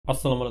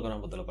Assalamualaikum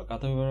warahmatullahi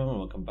wabarakatuh everyone,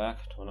 welcome back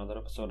to another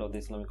episode of the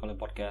Islamic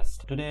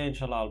podcast. Today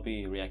inshallah I'll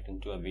be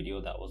reacting to a video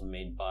that was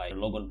made by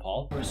Logan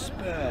Paul.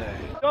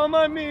 Respect. Don't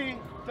mind me,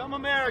 dumb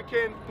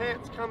American,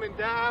 pants coming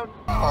down.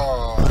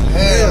 Oh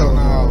hell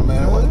no,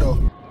 man, what the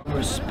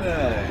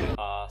Respect.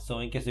 So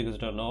in case you guys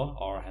don't know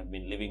or have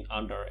been living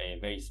under a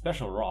very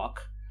special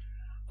rock,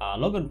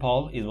 Logan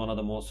Paul is one of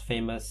the most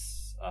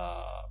famous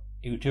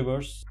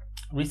YouTubers.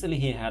 Recently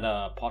he had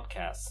a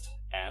podcast,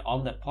 and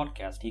on that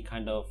podcast he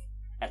kind of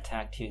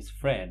attacked his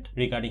friend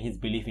regarding his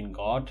belief in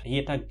God. He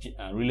attacked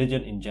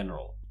religion in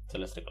general. So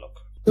let's take a look.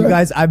 You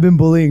guys, I've been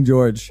bullying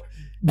George.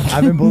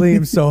 I've been bullying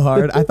him so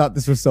hard. I thought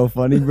this was so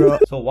funny, bro.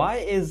 So why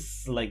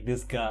is like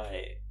this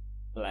guy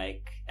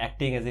like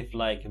acting as if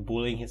like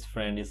bullying his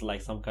friend is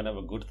like some kind of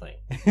a good thing?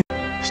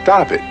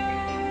 Stop it.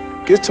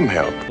 Get some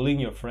help. Bullying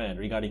your friend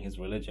regarding his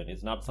religion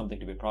is not something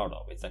to be proud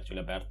of. It's actually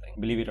a bad thing.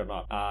 Believe it or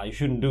not. You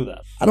shouldn't do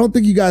that. I don't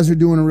think you guys are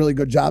doing a really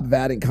good job of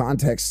adding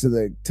context to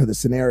the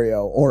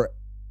scenario, or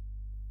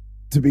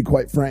to be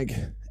quite frank,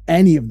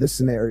 any of the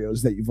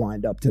scenarios that you've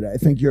lined up today. I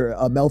think you're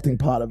a melting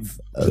pot of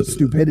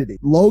stupidity.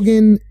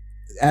 Logan,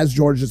 as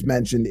George just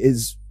mentioned,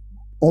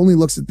 only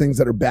looks at things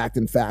that are backed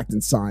in fact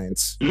and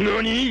science.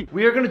 Nani?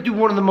 We are going to do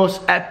one of the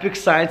most epic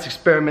science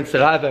experiments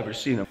that I've ever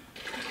seen.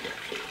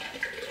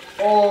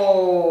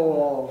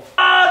 Oh.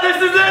 This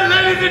is it,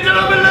 ladies and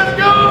gentlemen, let's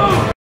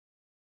go!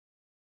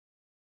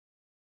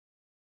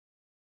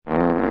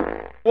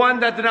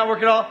 One, that did not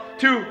work at all.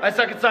 Two, I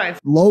suck at science.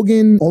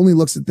 Logan only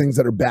looks at things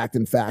that are backed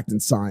in fact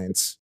and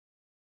science.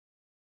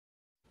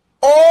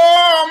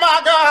 Oh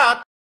my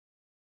God!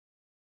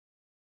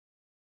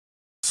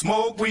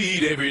 Smoke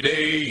weed every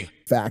day.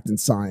 Fact and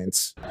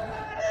science.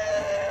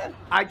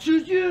 I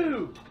choose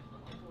you.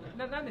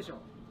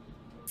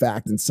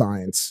 Fact and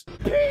science.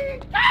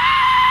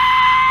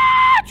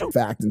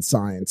 Fact and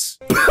science.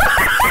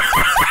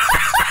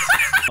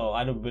 Oh,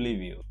 I don't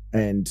believe you.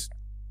 And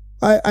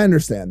I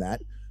understand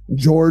that.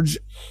 George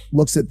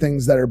looks at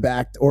things that are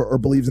backed or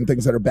believes in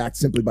things that are backed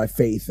simply by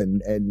faith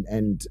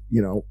and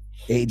you know,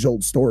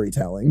 age-old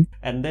storytelling.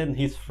 And then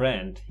his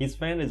friend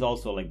is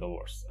also like the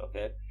worst,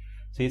 okay?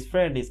 So his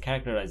friend is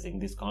characterizing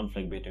this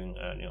conflict between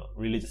you know,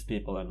 religious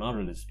people and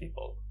non-religious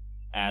people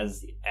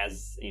as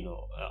you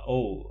know,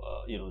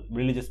 you know,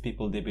 religious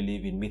people, they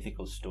believe in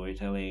mythical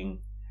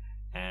storytelling,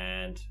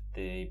 and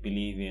they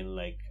believe in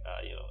like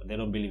you know, they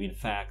don't believe in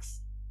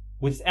facts,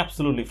 which is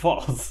absolutely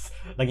false.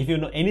 Like if you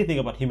know anything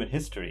about human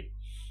history,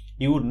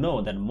 you would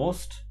know that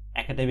most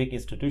academic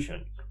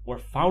institutions were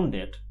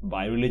founded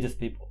by religious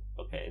people.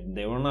 Okay,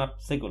 they were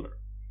not secular.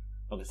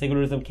 Okay,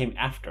 secularism came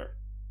after.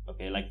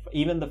 Okay, like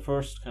even the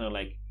first kind of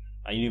like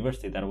a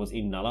university that was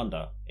in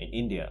Nalanda in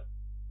India,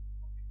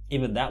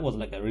 even that was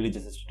like a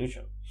religious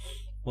institution.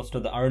 Most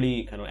of the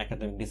early kind of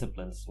academic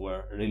disciplines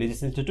were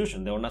religious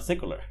institutions. They were not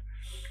secular.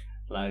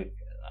 Like,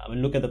 I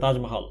mean, look at the Taj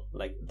Mahal.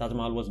 Like, Taj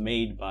Mahal was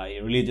made by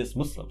religious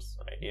Muslims,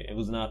 right? It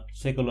was not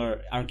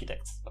secular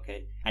architects,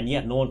 okay? And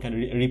yet, no one can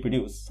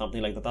reproduce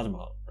something like the Taj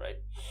Mahal, right?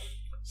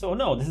 So,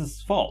 no, this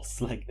is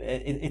false. Like,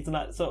 it's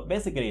not. So,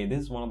 basically,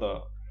 this is one of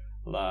the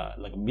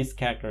like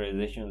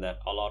mischaracterization that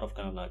a lot of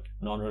kind of like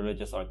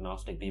non-religious or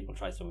agnostic people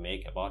tries to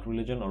make about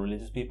religion or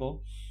religious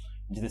people.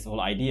 This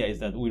whole idea is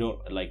that we don't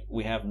like,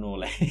 we have no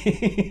like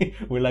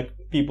we're like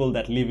people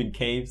that live in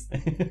caves,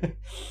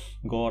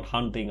 go out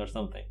hunting or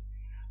something.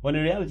 When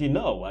in reality,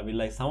 no. I mean,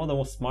 like, some of the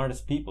most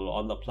smartest people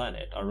on the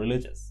planet are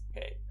religious,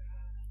 okay?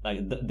 Like,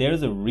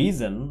 there's a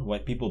reason why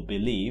people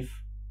believe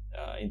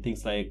in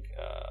things like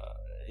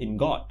in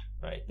God,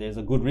 right? There's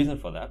a good reason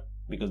for that,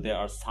 because there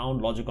are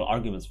sound logical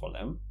arguments for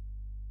them.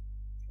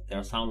 There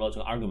are sound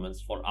logical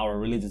arguments for our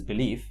religious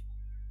belief.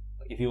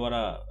 If you want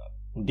to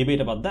debate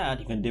about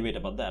that, you can debate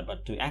about that,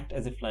 but to act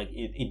as if like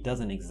it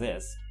doesn't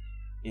exist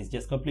is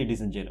just completely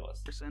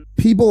disingenuous.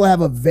 People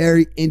have a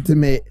very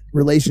intimate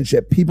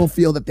relationship. People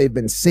feel that they've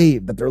been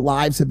saved, that their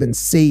lives have been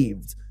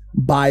saved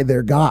by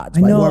their gods,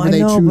 by whoever they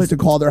choose to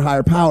call their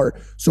higher power.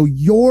 So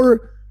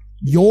you're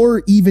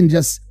even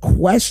just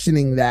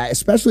questioning that,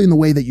 especially in the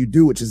way that you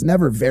do, which is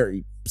never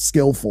very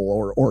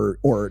skillful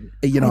or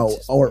you know,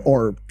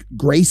 or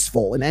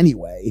graceful in any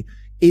way,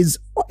 is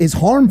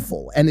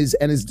harmful and is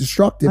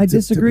destructive. I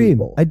disagree. To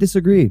people. I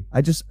disagree.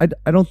 I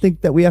don't think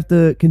that we have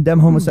to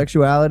condemn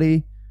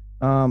homosexuality.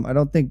 I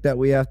don't think that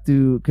we have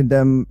to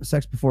condemn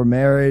sex before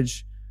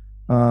marriage,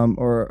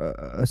 or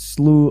a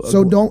slew of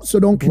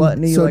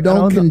gluttony.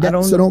 Don't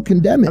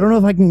condemn it. I don't know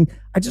if I can.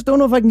 I just don't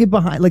know if I can get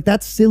behind. Like,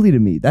 that's silly to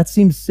me. That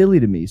seems silly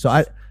to me. So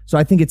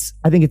I think it's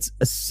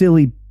a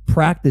silly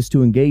practice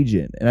to engage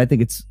in, and I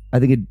think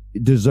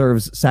it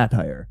deserves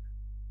satire.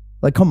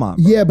 Like, come on,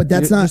 bro. Yeah, but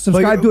that's not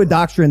subscribe to a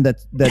doctrine that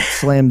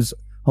slams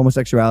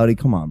homosexuality.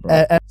 Come on,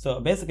 bro.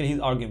 So basically, his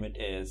argument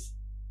is,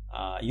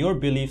 your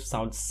belief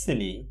sounds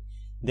silly,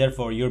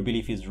 therefore your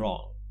belief is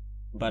wrong.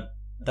 But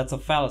that's a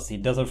fallacy.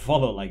 It doesn't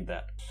follow like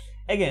that.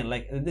 Again,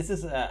 like, this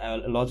is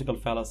a logical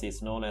fallacy.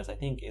 It's known as, I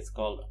think it's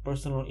called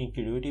personal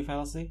inferiority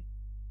fallacy.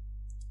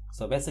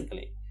 So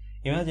basically,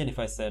 imagine if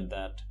I said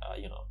that,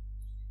 you know,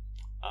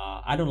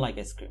 I don't like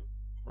ice cream,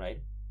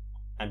 right?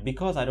 and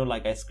because I don't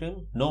like ice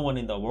cream, no one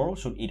in the world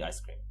should eat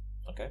ice cream.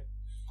 Okay,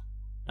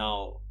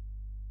 now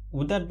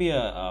would that be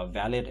a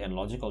valid and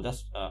logical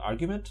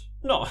argument?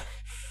 No.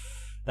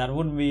 That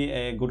wouldn't be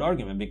a good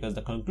argument, because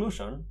the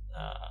conclusion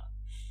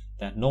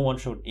that no one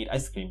should eat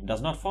ice cream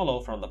does not follow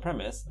from the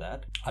premise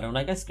that I don't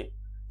like ice cream.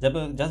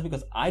 Just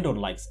because I don't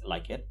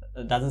like it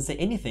doesn't say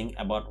anything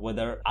about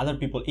whether other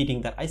people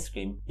eating that ice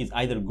cream is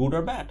either good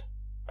or bad,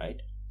 right?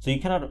 So you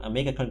cannot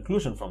make a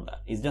conclusion from that.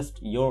 It's just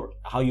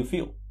how you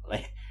feel.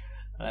 Like,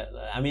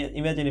 I mean,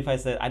 imagine if I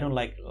said I don't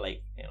like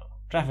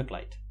traffic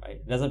light, right?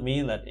 It doesn't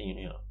mean that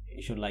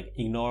you should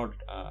ignore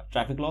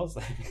traffic laws.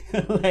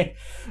 Like,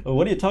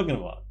 what are you talking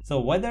about? So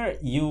whether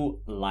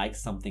you like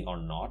something or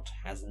not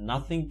has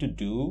nothing to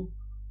do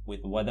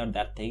with whether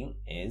that thing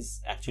is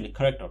actually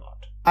correct or not.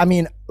 I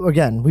mean,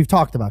 again, we've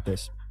talked about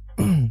this.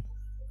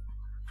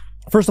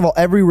 First of all,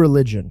 every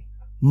religion,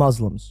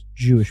 Muslims,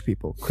 Jewish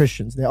people,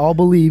 Christians, they all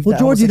believe. Well,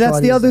 Georgie, that's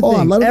the other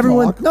thing. Let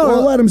everyone,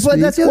 let him speak.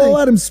 That's the other thing.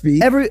 Let him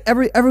speak.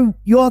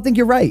 You all think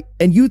you're right,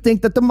 and you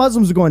think that the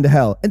Muslims are going to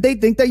hell, and they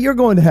think that you're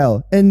going to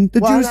hell, and the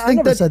Jews I think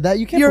never that said that.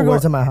 You can't put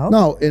words in my house.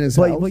 No, in his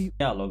house.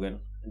 Yeah, Logan,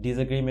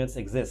 disagreements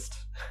exist.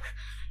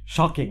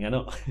 Shocking, I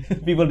know.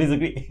 People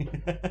disagree.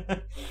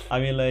 I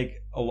mean,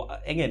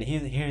 again,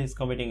 he's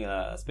committing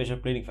a special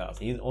pleading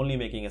fallacy. He's only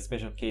making a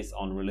special case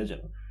on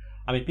religion.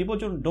 I mean, people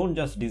don't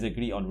just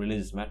disagree on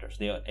religious matters.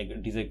 They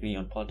disagree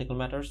on political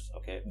matters.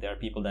 Okay, there are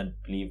people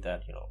that believe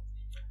that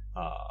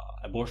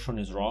abortion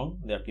is wrong.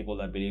 There are people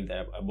that believe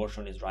that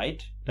abortion is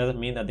right. Doesn't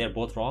mean that they're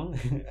both wrong.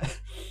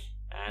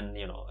 And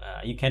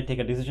you can't take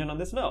a decision on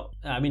this. No,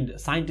 I mean,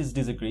 scientists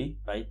disagree,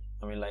 right?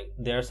 I mean,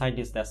 there are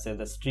scientists that say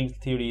that string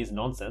theory is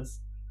nonsense.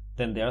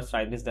 Then there are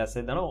scientists that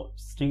say that no,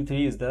 string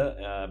theory is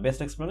the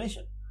best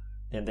explanation.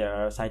 Then there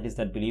are scientists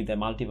that believe that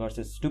multiverse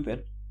is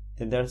stupid.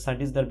 Then there are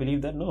scientists that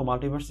believe that no,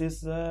 multiverse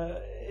is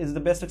the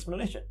best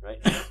explanation,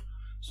 right?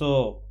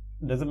 So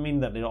doesn't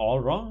mean that they're all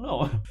wrong.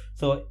 No.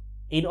 So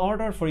in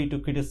order for you to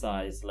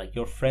criticize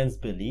your friend's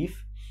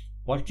belief,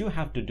 what you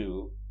have to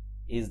do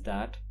is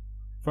that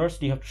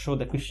first you have to show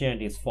that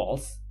Christianity is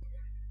false,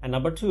 and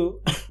number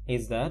two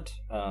is that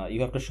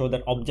you have to show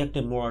that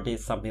objective morality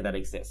is something that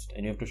exists,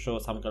 and you have to show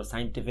some kind of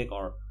scientific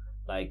or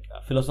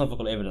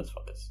philosophical evidence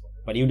for this.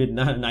 But you did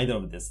neither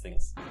of these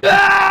things.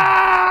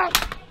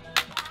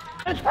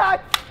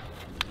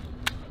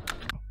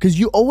 Because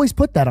you always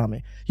put that on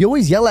me. You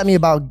always yell at me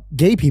about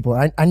gay people.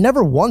 I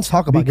never once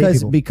talk about gay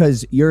people.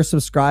 Because you're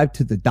subscribed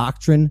to the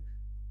doctrine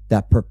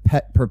that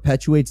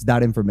perpetuates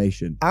that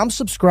information. I'm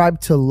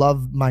subscribed to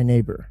love my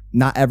neighbor.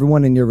 Not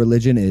everyone in your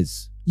religion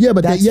is. Yeah,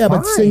 but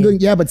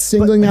singling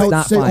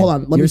out. Hold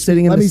on, you're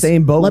sitting in the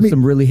same boat with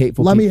some really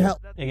hateful people. Let me help.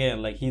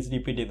 Again, he's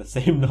repeating the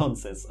same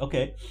nonsense.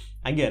 Okay,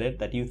 I get it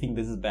that you think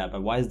this is bad,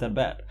 but why is that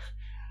bad?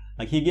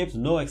 He gives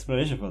no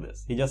explanation for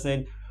this. He just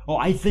said, "Oh,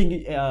 I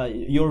think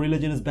your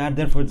religion is bad,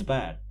 therefore it's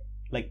bad."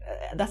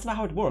 That's not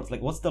how it works.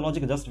 What's the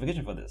logical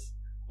justification for this?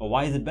 Or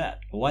why is it bad?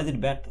 Why is it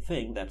bad to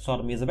think that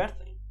sodomy is a bad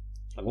thing?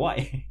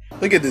 Why?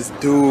 Look at this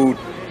dude.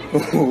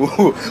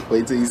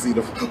 Wait till you see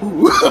the.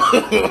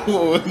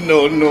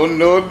 No.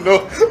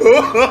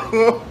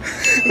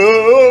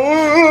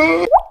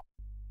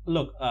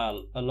 Look,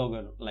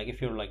 Logan.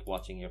 If you're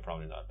watching, you're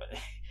probably not, but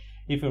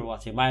if you're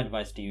watching, my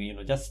advice to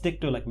you, just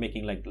stick to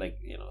making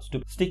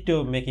stick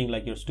to making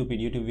your stupid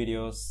YouTube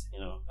videos,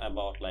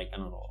 about I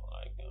don't know,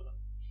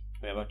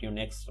 about your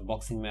next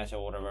boxing match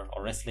or whatever,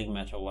 or wrestling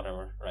match or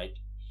whatever, right?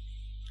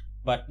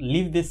 But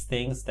leave these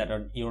things that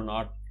you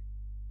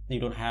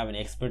don't have any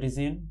expertise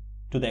in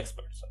to the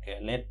experts. Okay,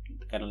 let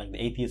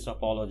the atheist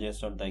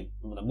apologists or the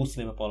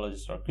Muslim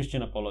apologists or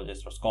Christian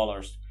apologists or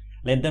scholars,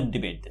 let them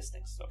debate these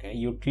things. Okay,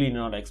 you're clearly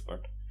not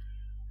expert.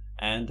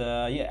 And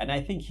and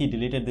I think he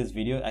deleted this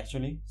video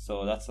actually,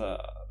 so that's a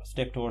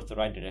step towards the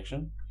right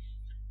direction.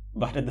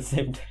 But at the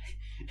same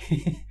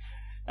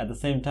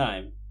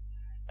time,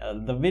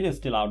 the video is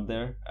still out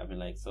there. I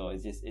mean, so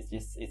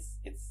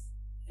it's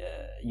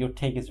your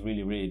take is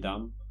really, really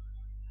dumb.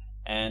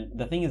 And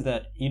the thing is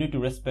that you need to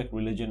respect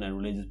religion and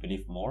religious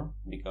belief more,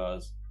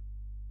 because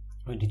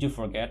did you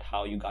forget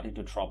how you got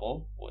into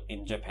trouble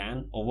in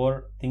Japan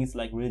over things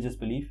like religious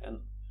belief and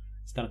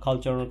it's kind of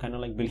cultural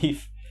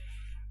belief?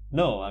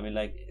 No, I mean,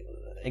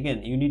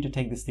 again, you need to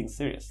take these things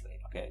seriously.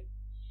 Okay,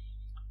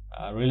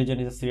 religion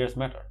is a serious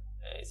matter.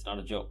 It's not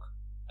a joke.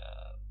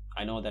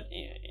 I know that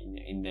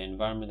in the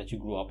environment that you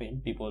grew up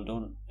in, people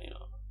don't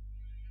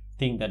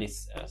think that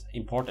it's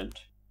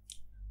important,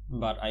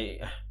 but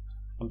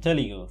I'm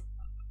telling you,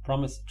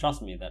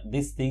 trust me that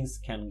these things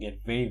can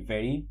get very,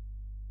 very,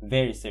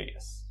 very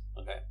serious.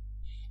 Okay,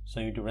 so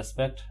you need to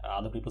respect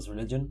other people's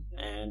religion,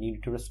 and you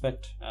need to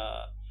respect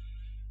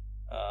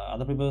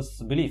other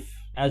people's belief.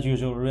 As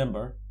usual,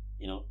 remember,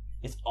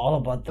 it's all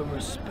about the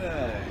respect.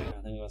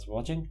 Thank you guys for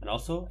watching, and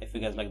also if you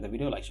guys like the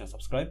video, like, share,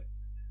 subscribe.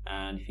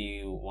 And if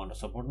you want to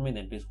support me,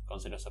 then please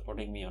consider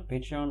supporting me on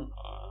Patreon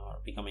or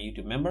become a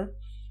YouTube member.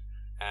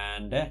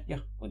 And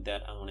with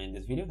that, I'm gonna end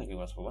this video. Thank you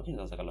guys for watching.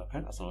 Assalamualaikum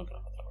warahmatullahi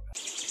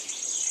wabarakatuh.